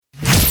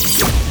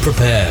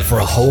Prepare for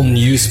a whole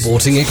new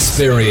sporting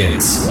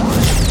experience.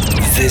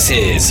 This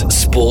is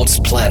Sports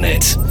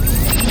Planet.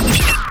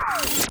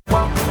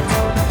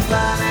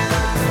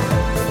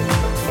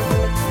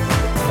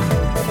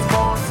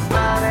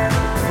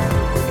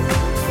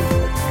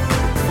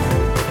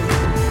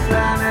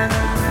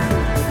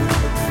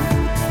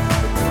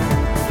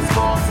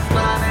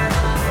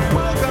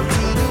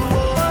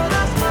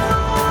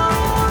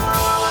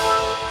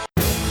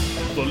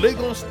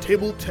 Lagos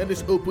Table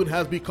Tennis Open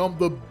has become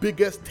the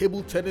biggest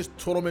table tennis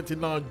tournament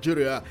in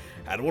Nigeria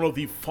and one of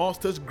the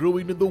fastest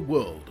growing in the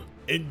world.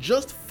 In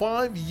just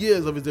 5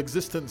 years of its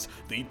existence,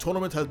 the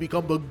tournament has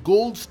become the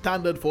gold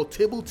standard for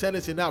table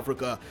tennis in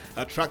Africa,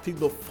 attracting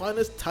the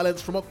finest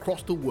talents from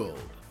across the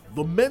world.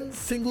 The men's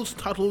singles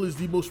title is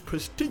the most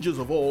prestigious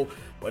of all,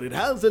 but it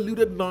has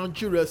eluded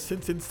Nigeria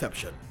since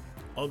inception.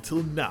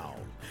 Until now.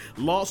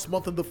 Last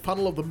month in the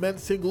final of the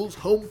men's singles,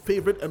 home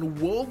favorite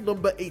and world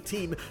number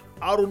 18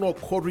 Aruna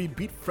Quadri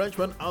beat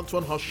Frenchman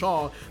Antoine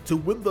Hachard to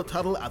win the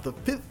title at the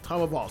 5th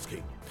time of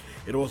asking.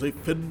 It was a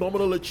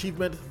phenomenal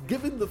achievement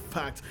given the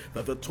fact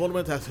that the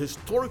tournament has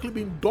historically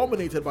been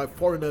dominated by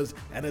foreigners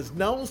and has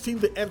now seen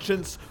the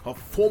entrance of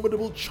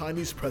formidable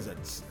Chinese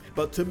presence.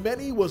 But to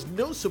many it was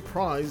no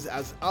surprise,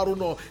 as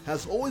Aruna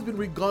has always been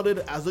regarded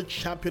as a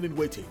champion in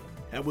waiting.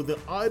 And with the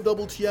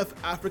IWTF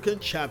African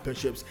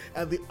Championships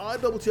and the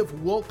IWTF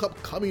World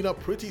Cup coming up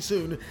pretty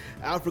soon,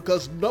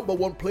 Africa's number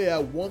one player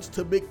wants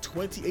to make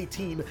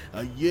 2018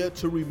 a year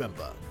to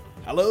remember.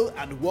 Hello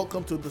and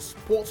welcome to the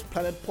Sports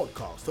Planet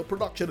podcast, a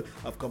production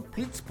of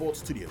Complete Sports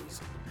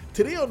Studios.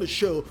 Today on the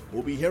show,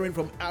 we'll be hearing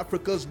from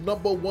Africa's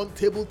number one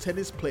table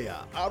tennis player,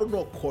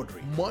 Aruna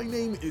Quadri. My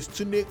name is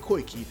Tunde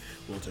Koiki.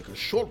 We'll take a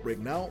short break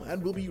now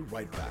and we'll be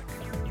right back.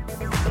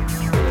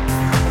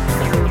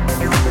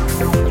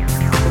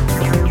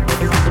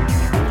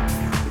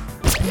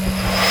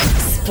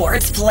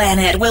 Sports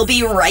Planet will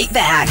be right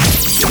back.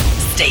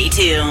 Stay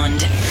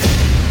tuned.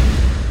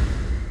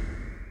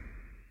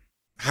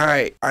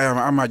 Hi, I am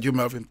Amaju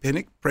Melvin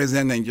Pinnick,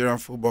 President Nigerian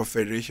Football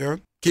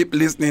Federation. Keep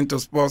listening to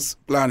Sports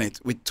Planet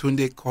with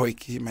Tunde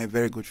Koiki, my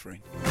very good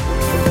friend.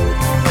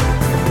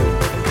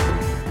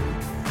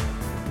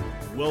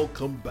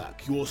 Welcome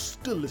back. You're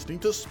still listening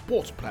to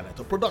Sports Planet,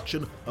 a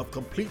production of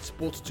Complete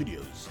Sports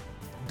Studios.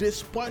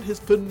 Despite his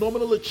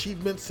phenomenal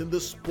achievements in the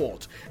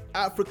sport,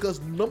 Africa's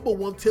number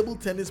one table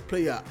tennis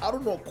player,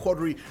 Aruna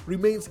Quadri,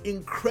 remains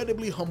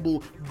incredibly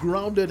humble,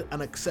 grounded,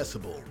 and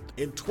accessible.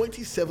 In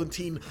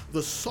 2017,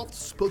 the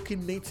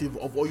soft-spoken native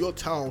of Oyo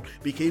Town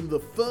became the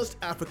first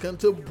African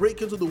to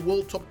break into the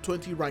World Top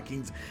 20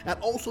 rankings and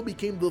also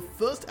became the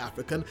first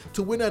African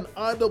to win an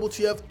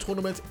IWTF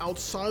tournament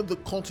outside the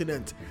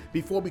continent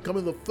before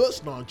becoming the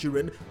first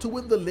Nigerian to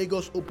win the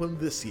Lagos Open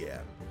this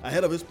year.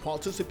 Ahead of his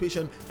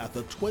participation at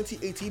the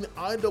 2018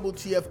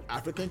 IWTF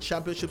African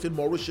Championships in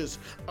Mauritius,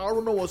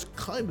 Aruna was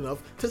kind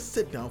enough to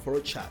sit down for a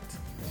chat.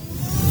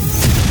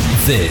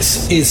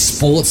 This is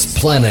Sports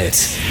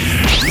Planet.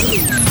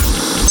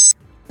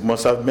 It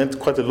must have meant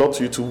quite a lot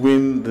to you to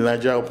win the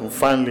Nigeria Open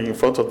finally in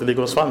front of the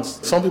Lagos fans.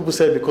 Some people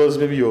say because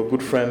maybe you're a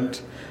good friend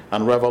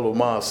and rival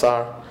Omar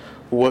Assar,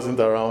 who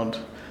wasn't around,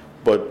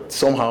 but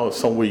somehow,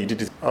 some way you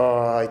did it.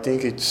 I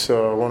think it's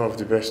one of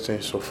the best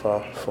things so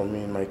far for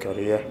me in my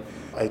career.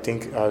 I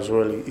think as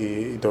well,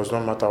 it does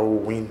not matter who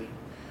win.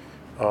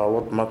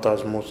 What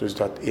matters most is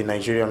that a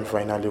Nigerian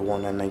finally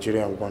won and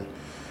Nigerian won.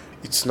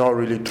 It's not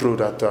really true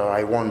that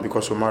I won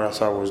because Omar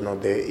Assar was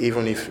not there.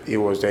 Even if he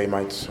was there, he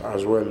might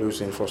as well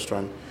lose in first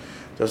round.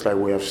 Just like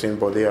we have seen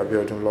Bode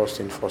Abiodun lost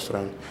in first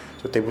round.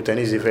 So table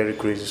tennis is a very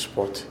crazy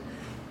sport.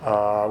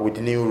 With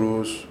the new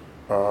rules,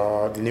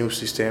 the new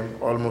system,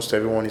 almost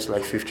everyone is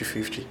like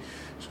 50-50.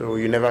 So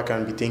you never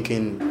can be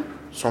thinking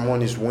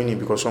someone is winning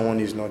because someone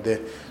is not there.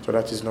 So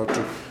that is not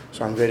true.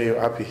 So I'm very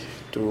happy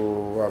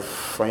to have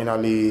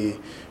finally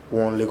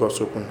won Lagos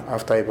Open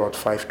after about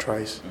 5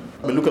 tries.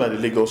 I mean, looking at the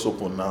Lagos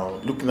Open now,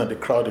 looking at the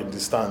crowd in the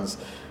stands,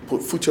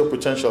 future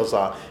potentials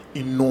are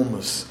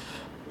enormous.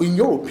 In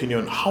your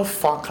opinion, how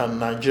far can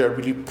Nigeria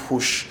really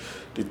push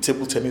the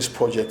table tennis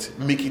project,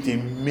 make it a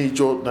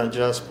major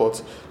Nigerian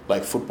sport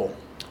like football?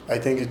 I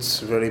think it's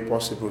very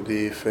possible.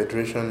 The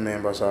federation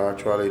members are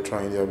actually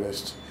trying their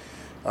best.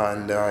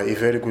 And a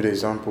very good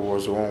example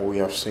was the one we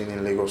have seen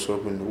in Lagos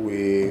Open.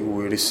 We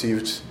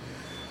received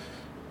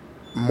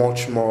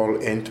much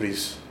more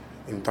entries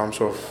in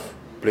terms of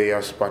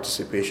players'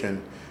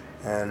 participation.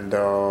 And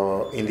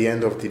in the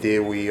end of the day,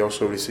 we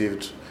also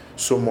received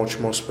so much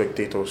more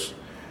spectators.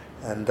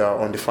 And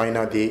on the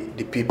final day,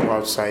 the people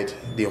outside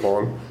the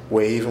hall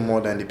were even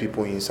more than the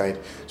people inside.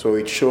 So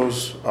it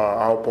shows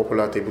how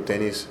popular table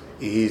tennis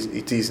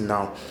it is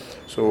now.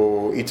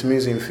 So it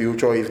means in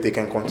future, if they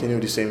can continue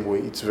the same way,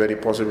 it's very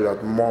possible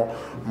that more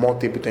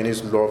table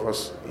tennis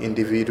lovers,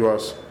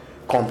 individuals,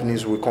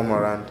 companies will come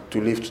around to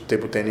lift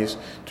table tennis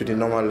to the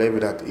normal level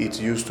that it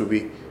used to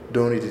be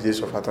during the days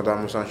of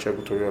Atadamus and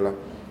Sheku Toriola.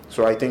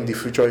 So I think the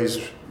future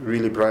is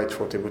really bright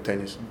for table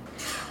tennis.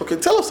 Okay,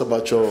 tell us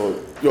about your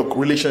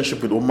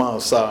relationship with Omar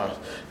Sarr.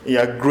 You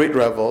are great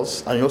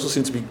rivals, and you also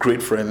seem to be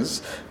great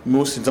friends.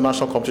 Most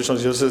international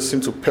competitions, you also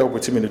seem to pair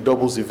with him in a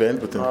doubles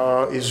event with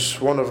him. He's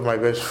one of my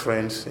best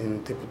friends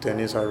in table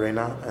tennis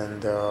arena,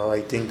 and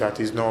I think that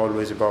it's not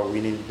always about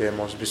winning. There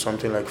must be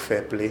something like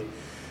fair play.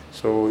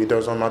 So it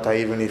doesn't matter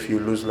even if you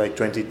lose like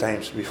 20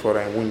 times before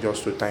I win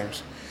just 2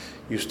 times.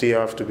 You still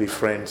have to be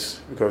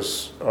friends,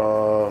 because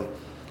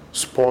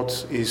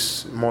sport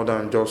is more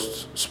than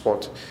just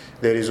sport.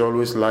 There is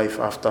always life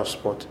after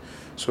sport.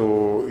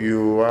 So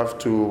you have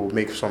to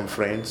make some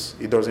friends.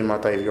 It doesn't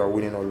matter if you are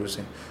winning or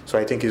losing. So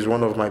I think he's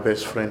one of my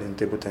best friends in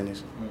table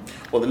tennis.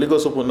 Well, the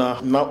Lagos Open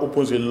now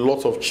opens a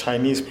lot of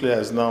Chinese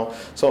players now.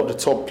 Some of the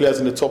top players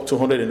in the top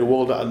 200 in the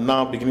world are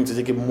now beginning to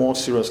take it more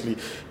seriously.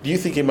 Do you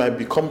think it might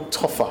become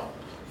tougher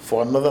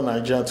for another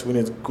Nigerian to win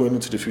it going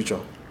into the future?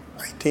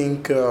 I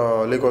think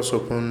Lagos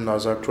Open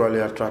has actually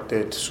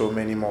attracted so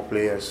many more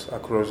players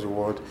across the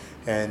world,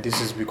 and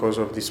this is because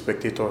of the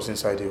spectators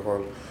inside the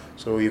hall.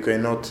 So you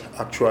cannot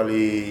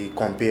actually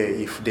compare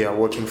if they are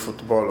watching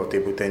football or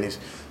table tennis.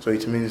 So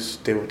it means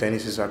table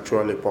tennis is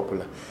actually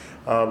popular.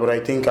 But I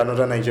think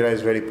another Nigeria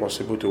is very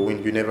possible to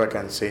win. You never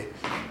can say.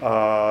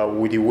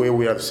 With the way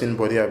we have seen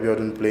Bode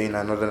Abiodun playing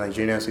another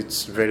Nigerians,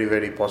 it's very,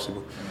 very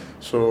possible.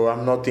 So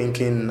I'm not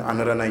thinking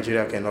another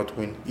Nigeria cannot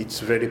win.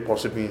 It's very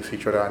possible in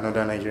future that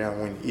another Nigerian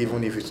win,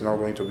 even if it's not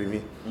going to be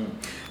me.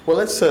 Well,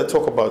 let's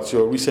talk about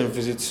your recent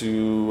visit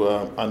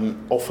to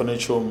an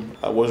orphanage home.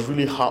 It was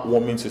really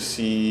heartwarming to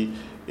see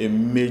a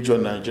major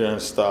Nigerian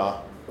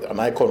star, an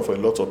icon for a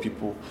lot of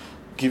people,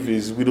 give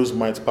his widow's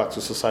mite back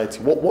to society.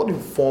 What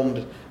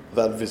informed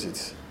that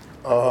visit?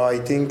 I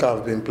think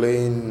I've been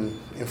playing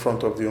in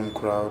front of the home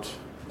crowd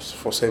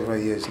for several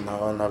years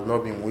now, and I've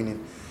not been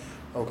winning.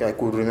 Okay, I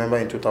could remember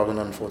in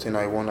 2014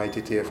 I won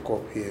ITTF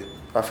Cup here,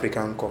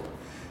 African Cup,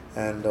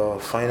 and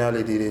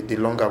finally the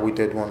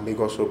long-awaited one,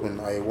 Lagos Open,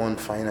 I won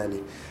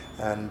finally,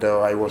 and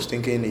I was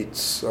thinking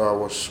it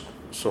was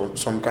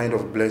some kind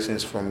of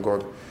blessings from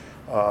God.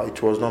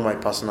 It was not my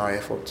personal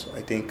effort.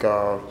 I think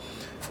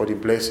for the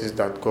blessings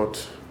that God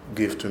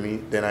gave to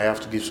me, then I have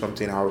to give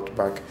something out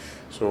back.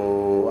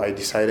 So I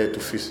decided to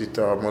visit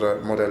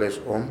motherless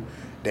home,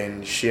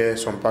 then share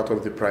some part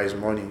of the prize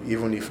money,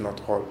 even if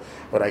not all.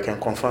 But I can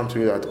confirm to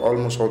you that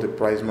almost all the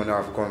prize money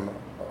have gone,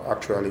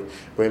 actually.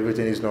 But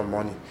everything is not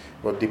money.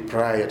 But the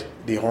pride,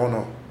 the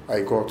honor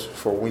I got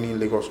for winning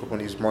Lagos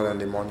Open is more than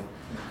the money.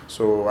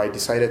 So I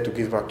decided to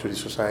give back to the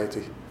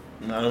society.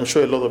 And I'm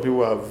sure a lot of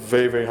people are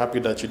very, very happy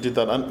that you did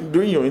that. And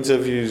during your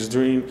interviews,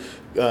 during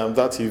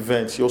that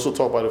event, you also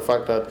talk about the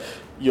fact that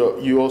you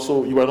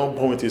were not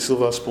born with a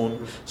silver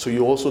spoon, so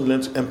you also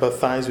learned to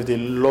empathize with a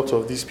lot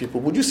of these people.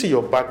 Would you say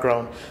your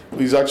background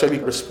is actually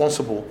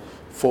responsible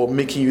for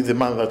making you the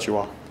man that you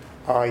are?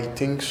 I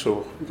think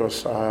so,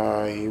 because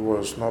I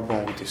was not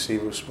born with a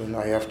silver spoon.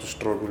 I have to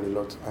struggle a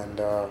lot, and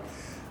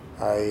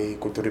I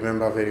could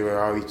remember very well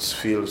how it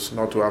feels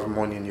not to have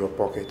money in your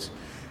pocket,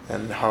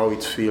 and how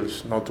it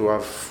feels not to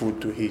have food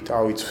to eat,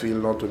 how it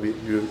feels not to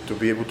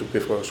be able to pay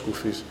for your school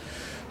fees.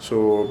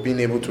 So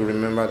being able to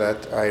remember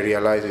that, I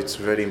realized it's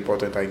very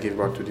important I give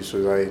back to the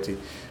society,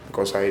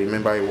 because I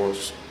remember I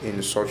was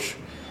in such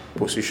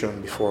position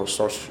before,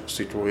 such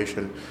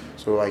situation.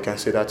 So I can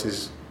say that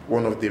is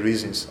one of the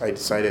reasons I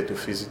decided to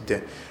visit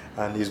there,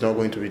 and it's not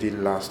going to be the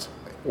last.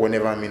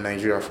 Whenever I'm in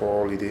Nigeria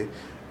for holiday,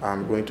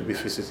 I'm going to be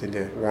visiting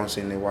there once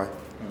in a while.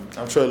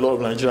 I'm sure a lot of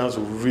Nigerians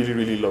will really,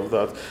 really love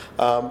that.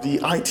 The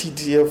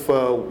ITDF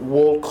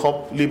World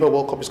Cup, Labour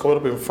World Cup, is coming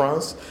up in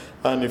France,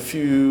 and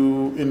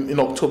in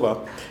October,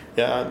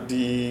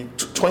 the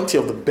 20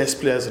 of the best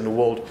players in the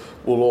world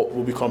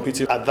will be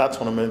competing at that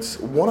tournament.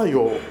 What are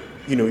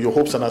your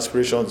hopes and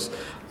aspirations?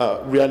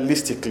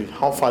 Realistically,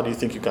 how far do you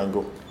think you can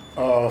go?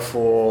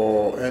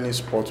 For any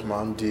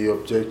sportsman, the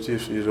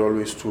objective is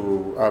always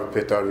to have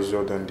better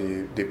result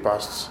than the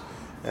past,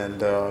 and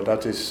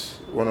that is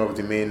one of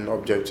the main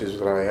objectives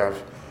that I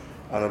have.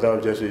 Another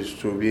objective is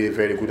to be a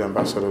very good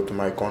ambassador to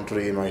my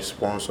country, my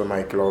sponsor,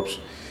 my clubs,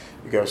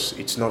 because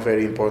it's not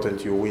very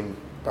important you win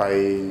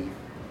by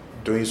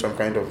doing some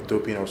kind of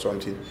doping or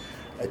something.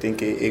 I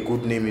think a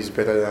good name is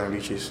better than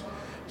riches.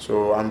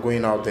 So I'm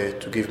going out there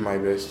to give my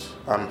best.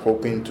 I'm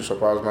hoping to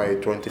surpass my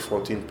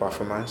 2014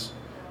 performance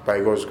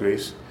by God's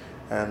grace,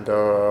 and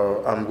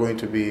I'm going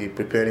to be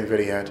preparing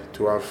very hard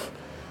to have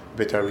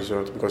better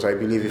results, because I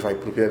believe if I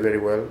prepare very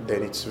well,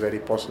 then it's very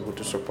possible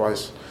to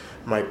surpass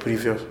my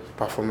previous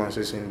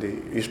performances in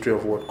the history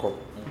of World Cup.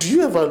 Do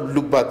you ever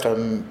look back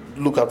and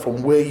look at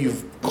from where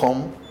you've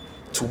come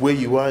to where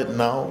you are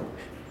now,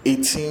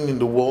 18 in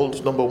the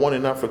world, number 1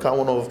 in Africa,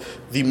 one of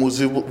the most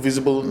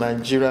visible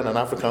Nigerian and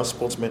African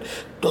sportsmen?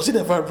 Does it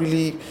ever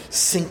really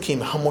sink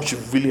in how much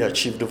you've really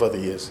achieved over the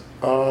years?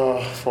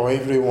 For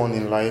everyone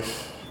in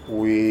life,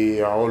 we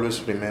are always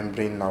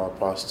remembering our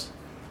past,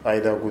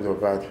 either good or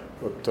bad.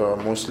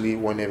 But mostly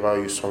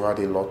whenever you suffered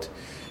a lot,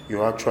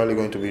 you're actually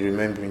going to be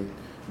remembering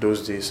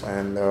those days.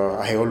 And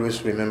I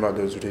always remember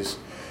those days.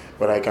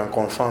 But I can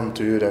confirm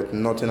to you that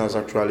nothing has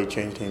actually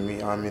changed in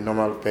me. I'm a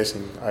normal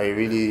person. I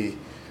really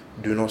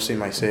do not see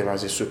myself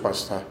as a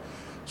superstar.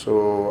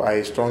 So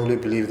I strongly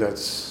believe that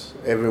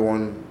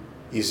everyone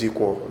is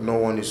equal. No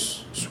one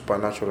is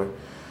supernatural.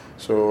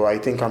 So I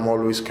think I'm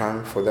always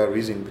calm for that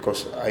reason,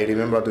 because I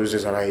remember those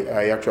days that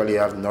I actually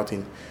have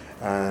nothing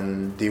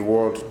and the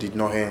world did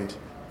not end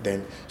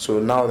then. So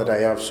now that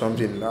I have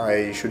something,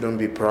 I shouldn't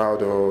be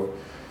proud or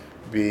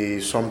be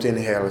something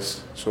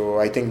else. So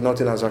I think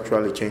nothing has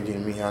actually changed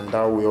in me, and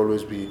that will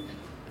always be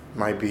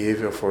my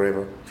behavior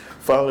forever.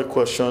 Final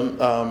question.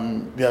 There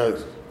are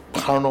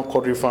Aruna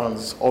Quadri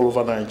fans all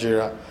over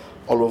Nigeria,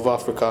 all over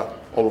Africa,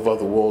 all over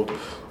the world.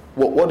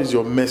 What is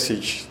your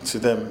message to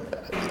them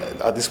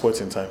at this point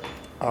in time?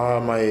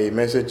 My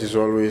message is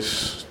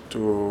always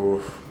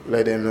to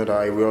let them know that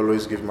I will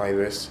always give my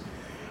best.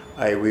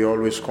 I will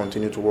always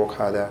continue to work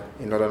harder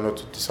in order not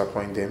to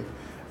disappoint them.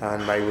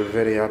 And I will be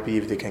very happy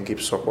if they can keep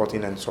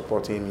supporting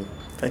me.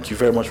 Thank you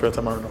very much for your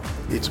time, Aruna.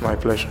 It's my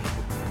pleasure.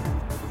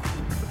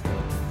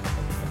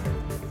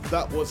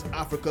 That was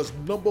Africa's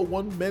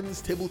 #1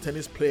 men's table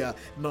tennis player,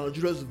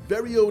 Nigeria's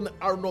very own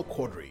Aruna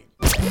Quadri.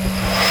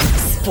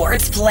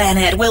 Sports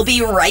Planet will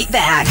be right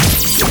back.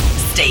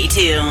 Stay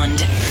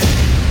tuned.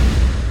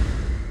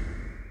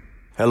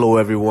 Hello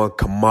everyone,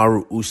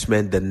 Kamaru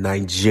Usman, the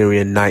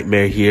Nigerian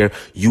Nightmare here,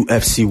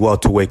 UFC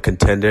welterweight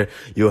contender.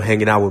 You're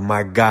hanging out with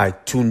my guy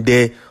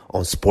Tunde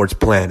on Sports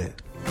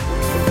Planet.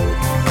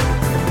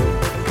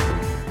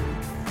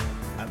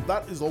 And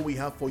that is all we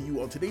have for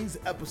you on today's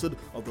episode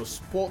of the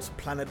Sports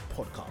Planet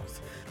podcast.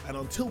 And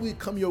until we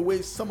come your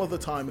way some other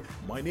time,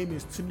 my name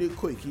is Tunde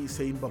Koiki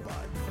saying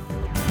bye-bye.